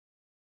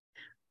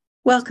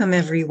Welcome,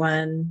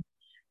 everyone.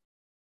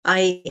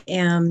 I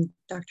am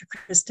Dr.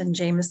 Kristin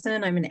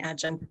Jamieson. I'm an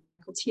adjunct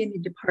faculty in the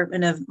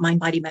Department of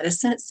Mind-Body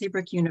Medicine at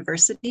Saybrook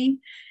University,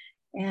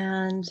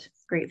 and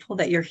grateful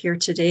that you're here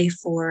today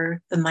for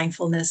the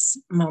Mindfulness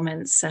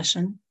Moments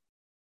session.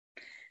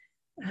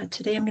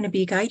 Today, I'm going to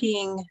be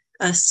guiding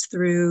us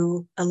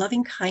through a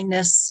loving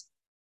kindness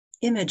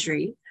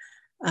imagery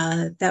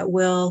that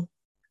will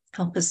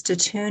help us to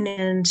tune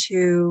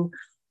into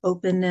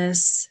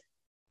openness,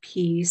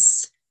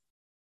 peace,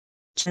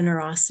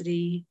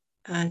 generosity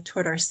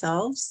toward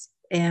ourselves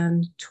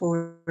and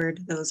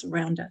toward those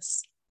around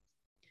us.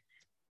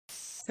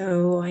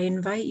 So I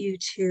invite you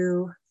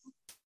to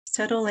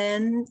settle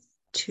in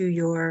to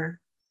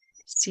your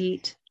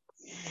seat,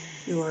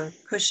 your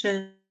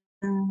cushion,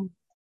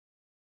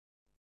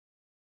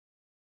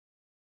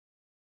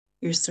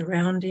 your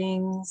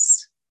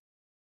surroundings.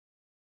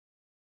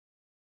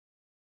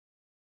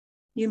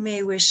 You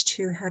may wish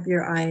to have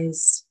your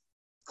eyes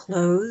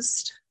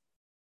closed,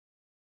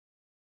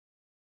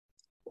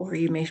 or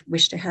you may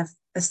wish to have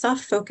a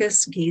soft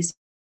focus gazing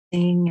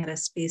at a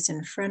space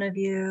in front of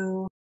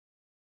you.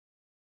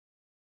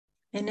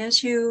 And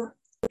as you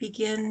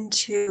begin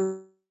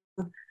to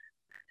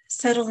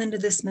settle into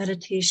this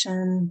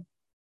meditation,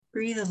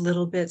 breathe a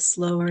little bit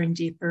slower and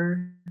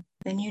deeper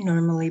than you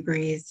normally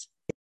breathe.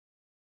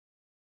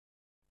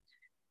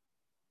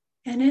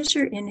 And as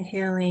you're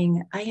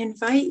inhaling, I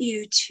invite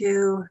you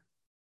to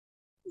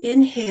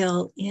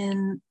inhale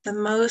in the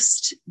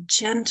most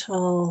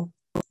gentle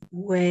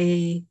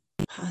way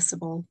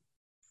possible,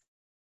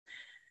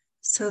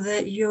 so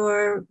that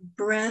your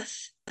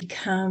breath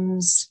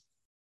becomes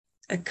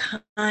a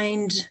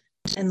kind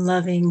and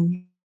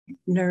loving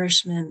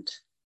nourishment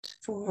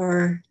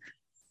for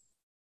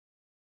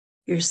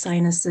your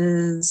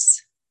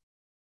sinuses,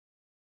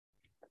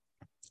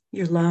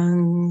 your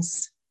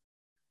lungs,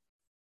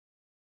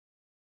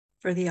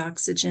 for the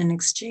oxygen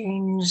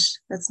exchange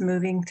that's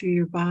moving through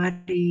your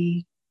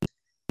body.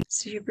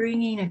 So you're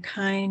bringing a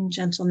kind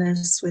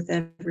gentleness with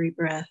every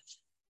breath.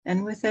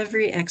 And with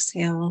every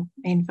exhale,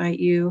 I invite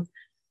you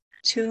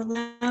to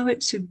allow it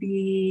to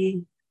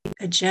be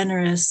a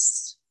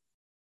generous,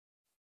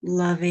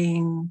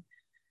 loving,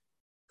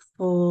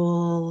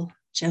 full,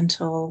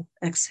 gentle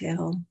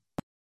exhale.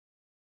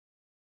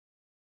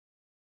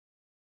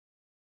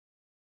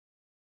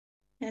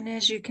 And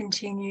as you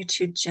continue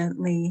to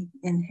gently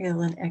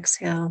inhale and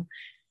exhale,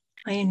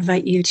 I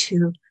invite you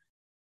to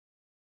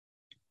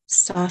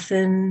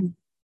soften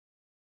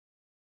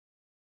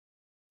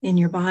in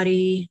your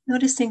body,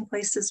 noticing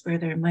places where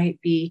there might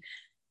be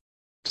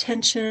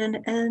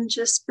tension and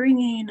just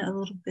bringing a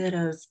little bit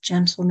of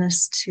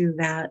gentleness to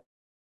that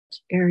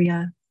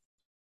area.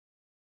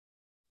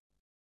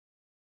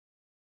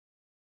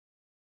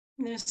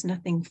 There's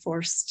nothing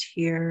forced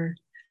here.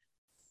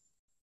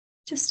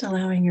 Just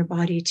allowing your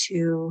body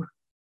to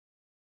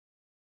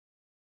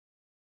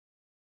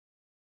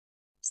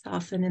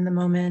soften in the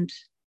moment.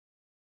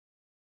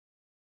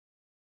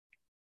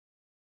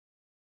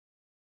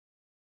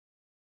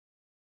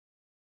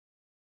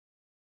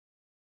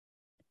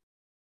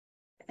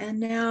 And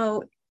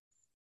now,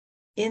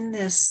 in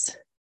this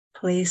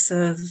place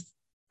of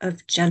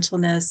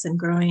gentleness and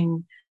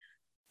growing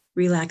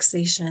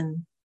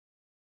relaxation,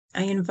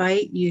 I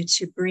invite you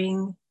to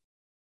bring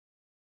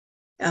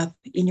up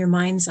in your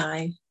mind's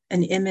eye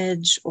an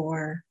image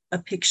or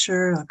a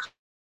picture, a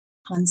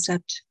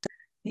concept,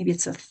 maybe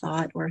it's a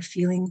thought or a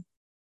feeling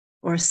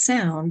or a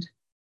sound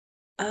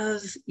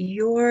of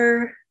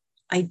your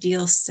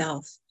ideal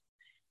self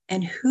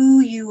and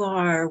who you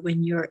are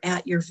when you're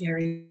at your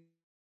very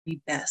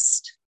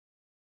best.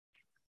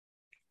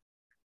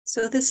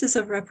 So this is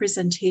a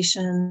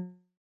representation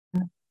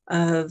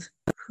of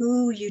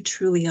who you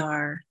truly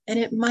are. And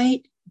it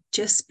might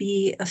just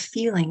be a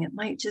feeling. It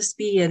might just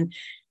be an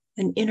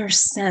inner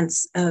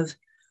sense of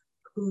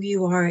who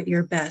you are at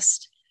your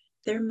best.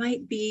 There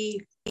might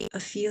be a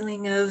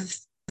feeling of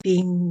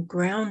being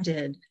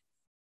grounded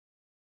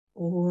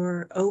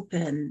or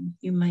open.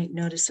 You might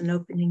notice an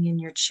opening in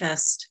your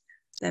chest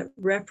that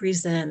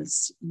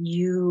represents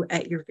you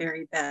at your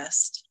very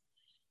best,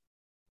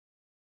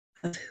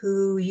 of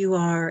who you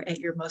are at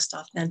your most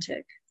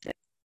authentic.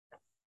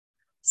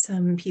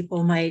 Some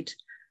people might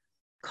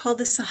call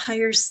this a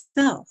higher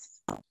self,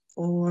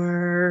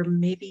 or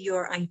maybe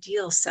your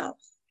ideal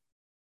self.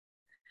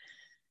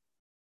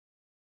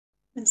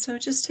 And so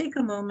just take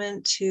a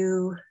moment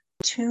to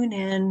tune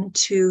in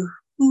to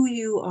who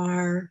you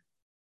are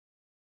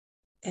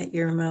at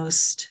your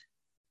most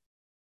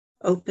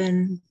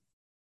open,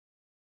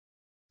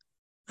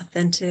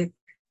 authentic,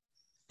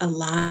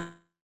 alive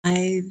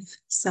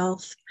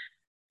self,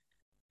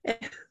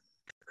 and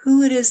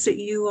who it is that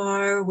you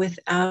are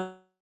without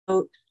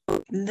the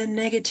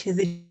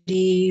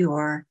negativity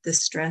or the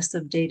stress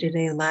of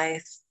day-to-day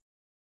life.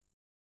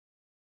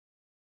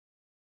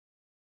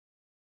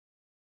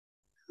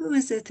 Who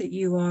is it that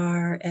you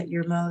are at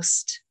your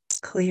most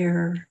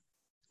clear,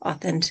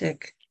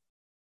 authentic,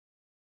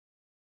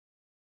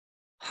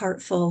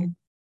 heartful,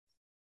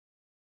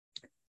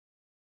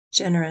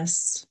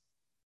 generous,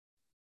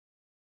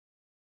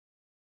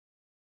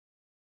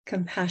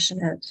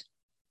 compassionate,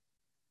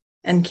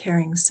 and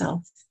caring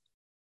self.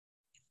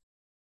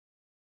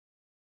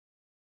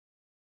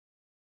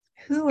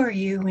 Who are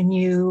you when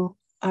you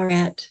are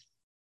at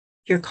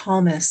your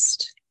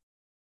calmest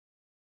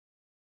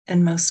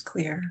and most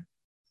clear?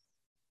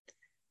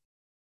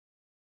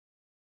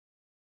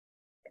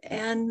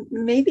 And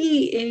maybe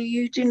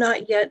you do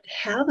not yet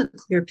have a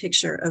clear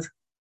picture of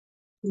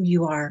who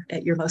you are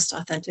at your most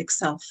authentic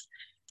self.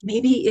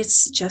 Maybe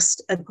it's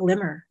just a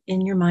glimmer in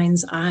your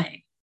mind's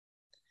eye.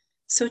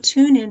 So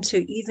tune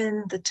into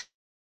even the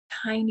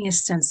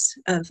tiniest sense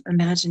of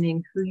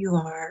imagining who you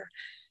are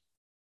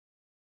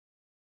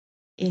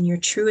in your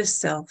truest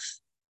self,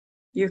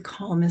 your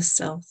calmest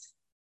self,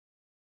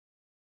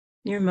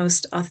 your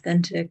most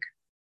authentic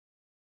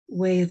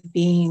way of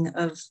being,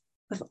 of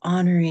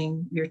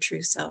honoring your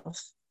true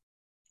self.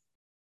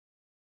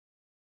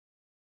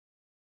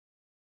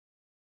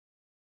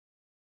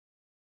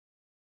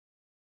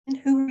 And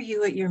who are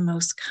you at your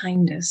most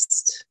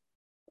kindest,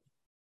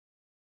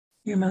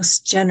 your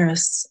most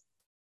generous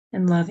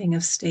and loving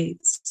of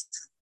states?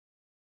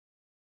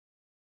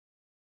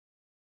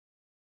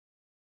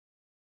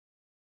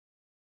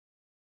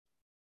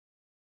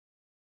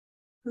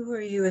 Who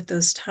are you at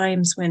those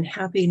times when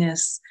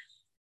happiness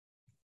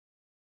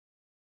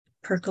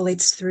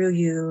percolates through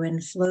you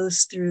and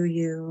flows through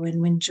you, and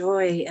when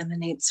joy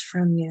emanates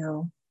from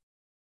you?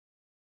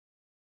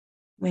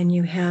 When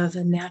you have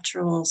a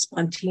natural,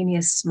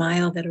 spontaneous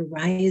smile that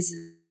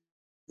arises,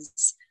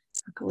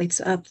 percolates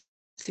up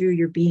through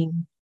your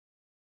being.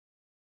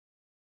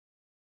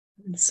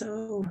 And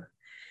so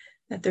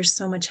that there's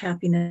so much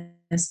happiness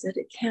that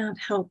it can't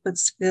help but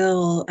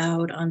spill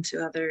out onto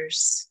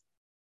others.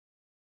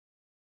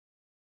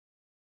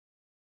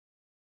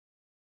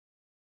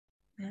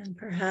 And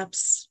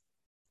perhaps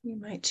you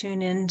might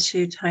tune in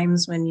to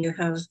times when you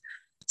have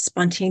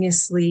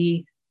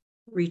spontaneously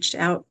reached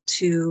out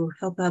to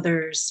help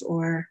others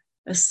or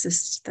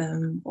assist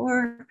them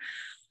or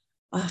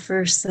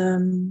offer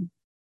some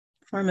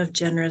form of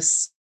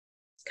generous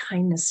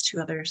kindness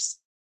to others.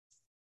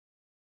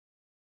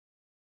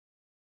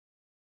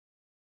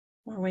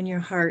 Or when your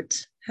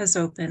heart has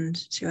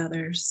opened to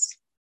others.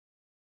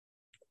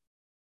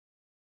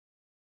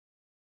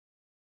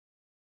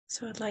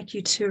 So I'd like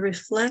you to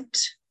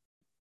reflect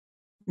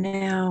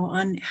now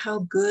on how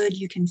good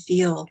you can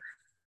feel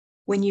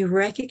when you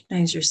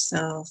recognize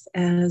yourself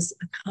as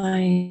a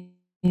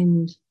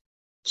kind,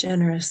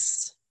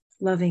 generous,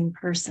 loving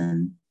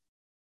person.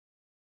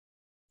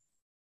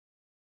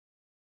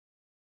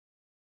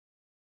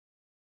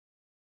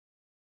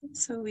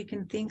 So we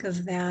can think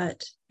of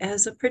that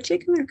as a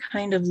particular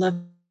kind of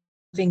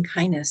loving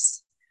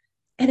kindness.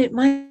 And it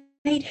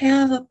might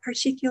have a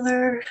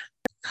particular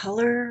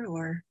color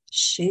or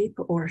shape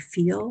or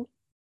feel.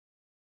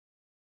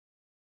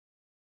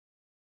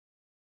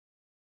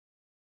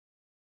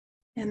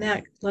 And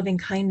that loving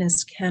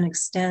kindness can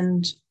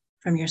extend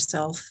from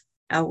yourself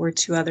outward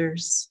to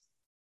others,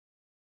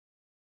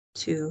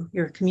 to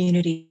your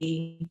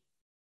community,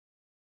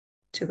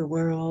 to the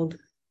world.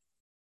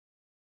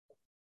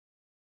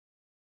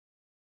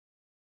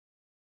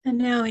 And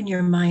now in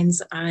your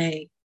mind's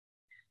eye,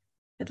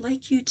 I'd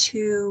like you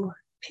to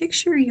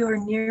picture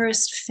your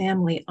nearest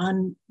family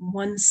on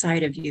one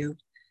side of you,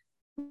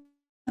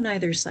 on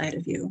either side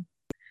of you.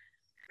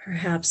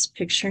 Perhaps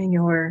picturing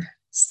your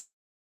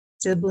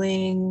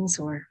siblings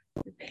or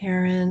your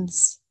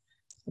parents,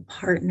 a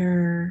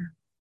partner,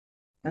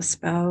 a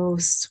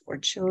spouse, or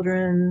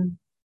children.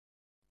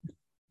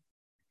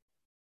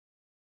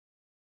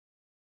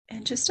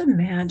 And just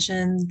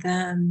imagine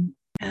them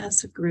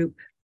as a group,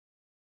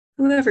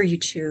 whoever you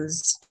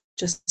choose,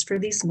 just for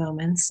these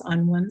moments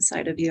on one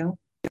side of you.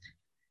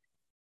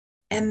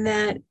 And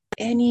that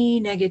any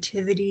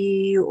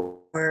negativity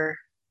or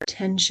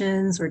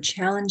tensions or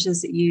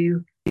challenges that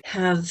you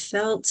have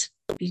felt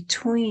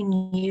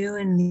between you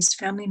and these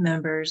family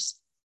members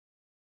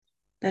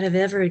that have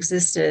ever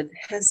existed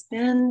has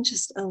been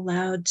just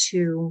allowed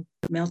to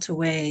melt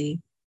away,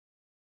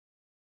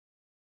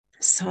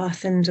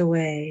 softened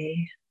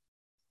away,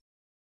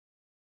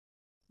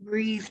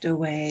 breathed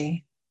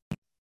away,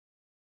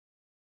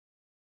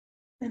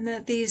 and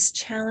that these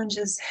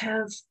challenges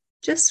have,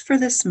 just for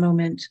this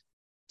moment,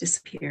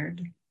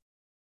 disappeared.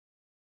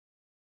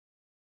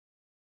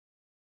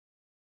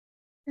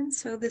 And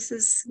so this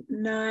is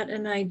not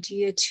an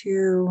idea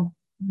to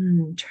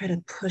try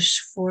to push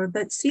for,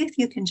 but see if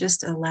you can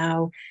just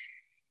allow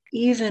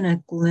even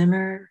a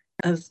glimmer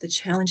of the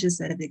challenges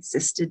that have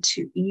existed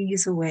to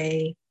ease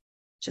away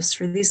just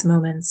for these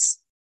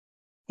moments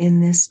in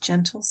this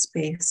gentle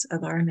space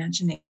of our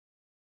imagination.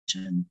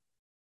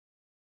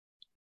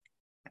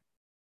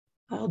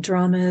 All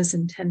dramas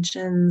and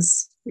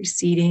tensions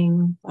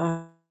receding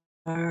far,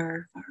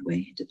 far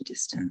away into the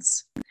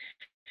distance.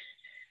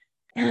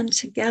 And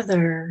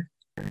together,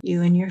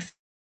 you and your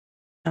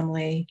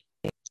family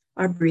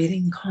are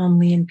breathing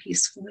calmly and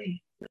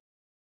peacefully.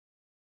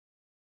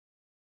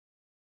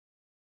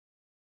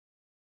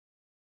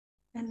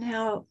 And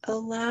now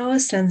allow a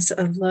sense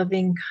of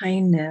loving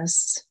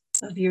kindness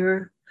of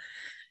your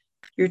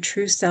your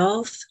true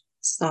self,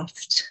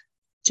 soft,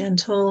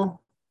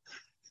 gentle,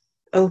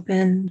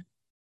 open,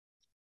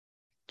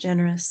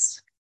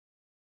 generous,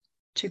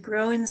 to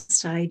grow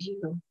inside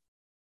you,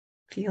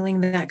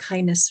 feeling that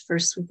kindness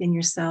first within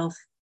yourself,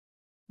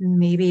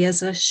 maybe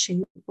as a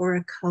shape or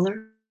a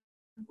color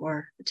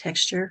or a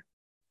texture,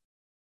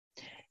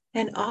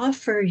 and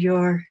offer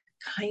your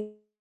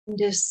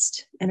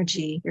kindest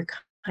energy, your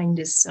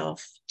kindest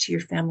self to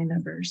your family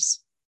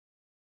members.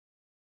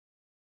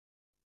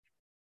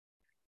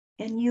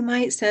 And you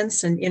might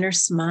sense an inner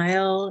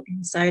smile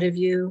inside of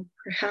you.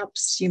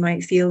 Perhaps you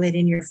might feel it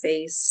in your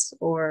face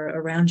or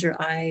around your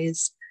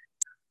eyes,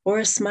 or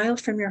a smile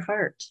from your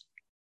heart.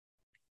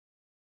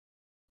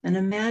 And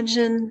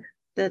imagine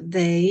that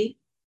they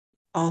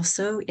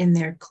also, in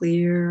their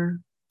clear,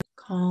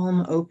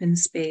 calm, open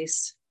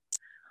space,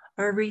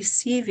 are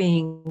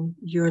receiving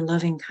your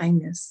loving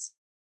kindness.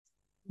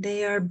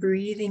 They are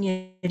breathing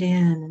it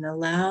in and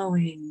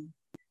allowing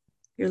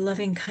your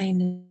loving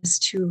kindness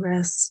to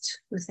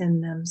rest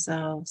within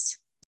themselves.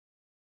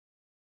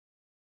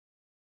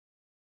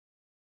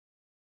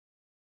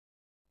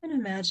 And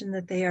imagine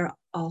that they are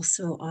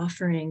also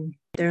offering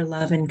their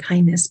love and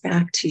kindness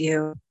back to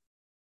you.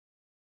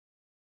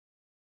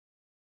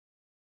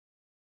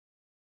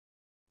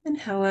 And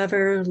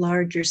however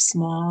large or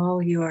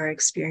small you are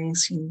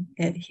experiencing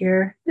it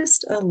here,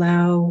 just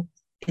allow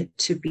it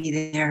to be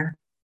there.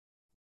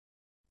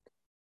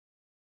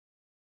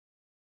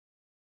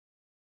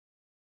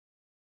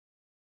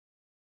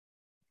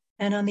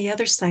 And on the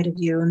other side of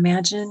you,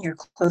 imagine your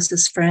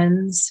closest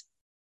friends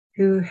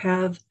who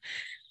have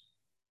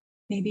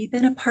maybe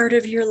been a part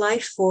of your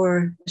life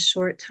for a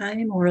short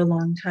time or a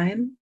long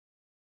time.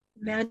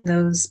 Imagine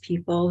those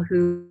people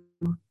who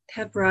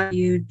have brought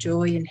you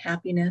joy and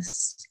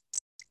happiness.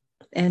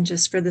 And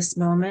just for this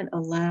moment,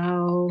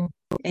 allow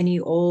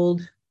any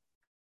old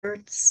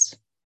hurts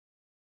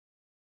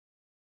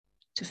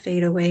to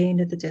fade away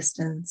into the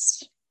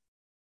distance.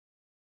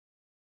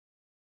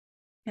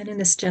 And in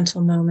this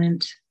gentle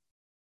moment,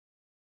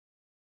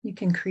 you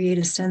can create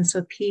a sense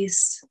of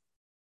peace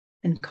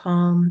and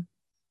calm,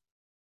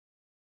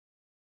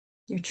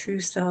 your true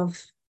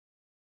self,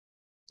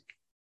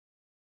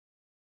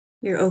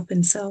 your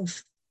open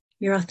self,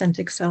 your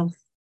authentic self,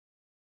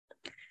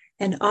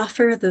 and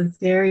offer the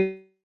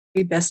very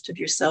best of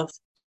yourself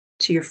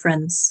to your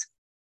friends,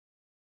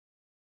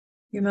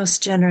 your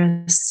most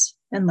generous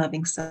and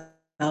loving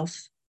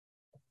self.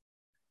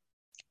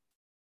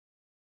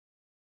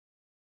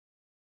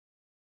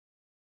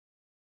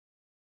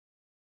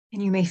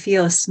 And you may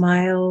feel a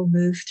smile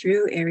move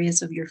through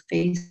areas of your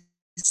face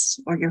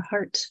or your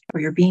heart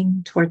or your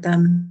being toward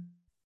them.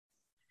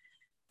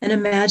 And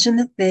imagine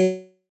that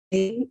they,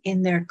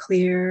 in their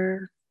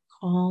clear,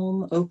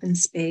 calm, open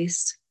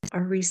space,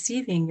 are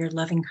receiving your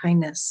loving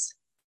kindness,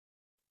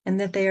 and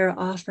that they are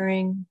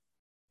offering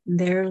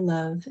their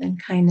love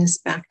and kindness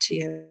back to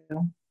you.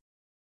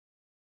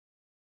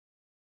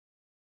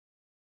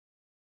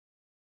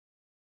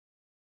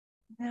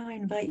 Now I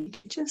invite you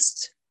to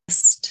just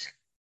rest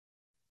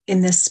in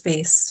this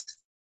space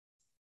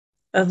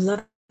of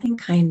loving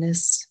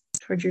kindness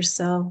toward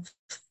yourself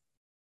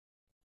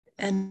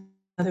and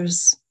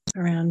others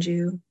around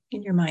you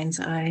in your mind's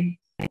eye.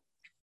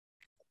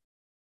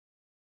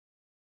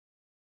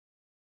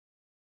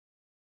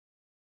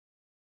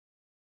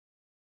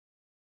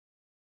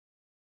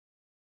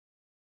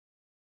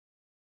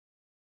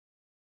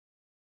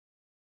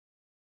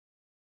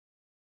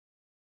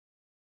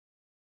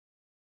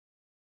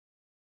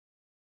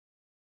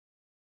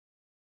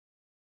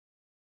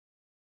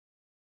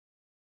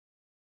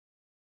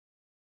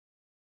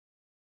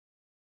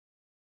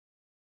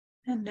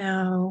 And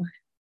now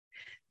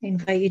I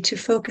invite you to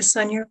focus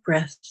on your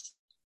breath,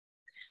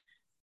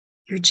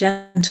 your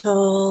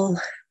gentle,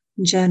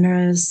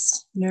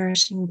 generous,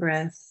 nourishing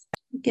breath.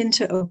 Begin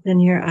to open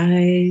your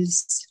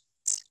eyes,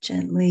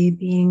 gently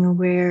being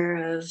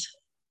aware of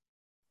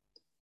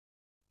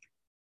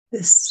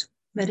this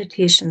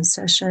meditation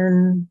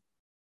session,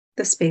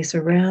 the space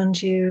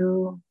around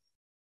you,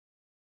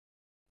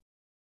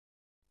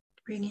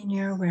 bringing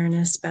your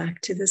awareness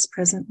back to this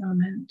present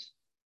moment.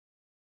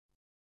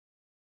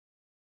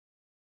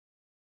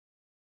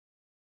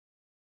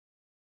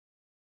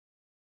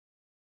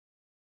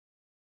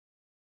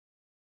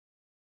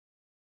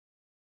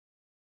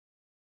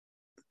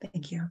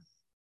 Thank you.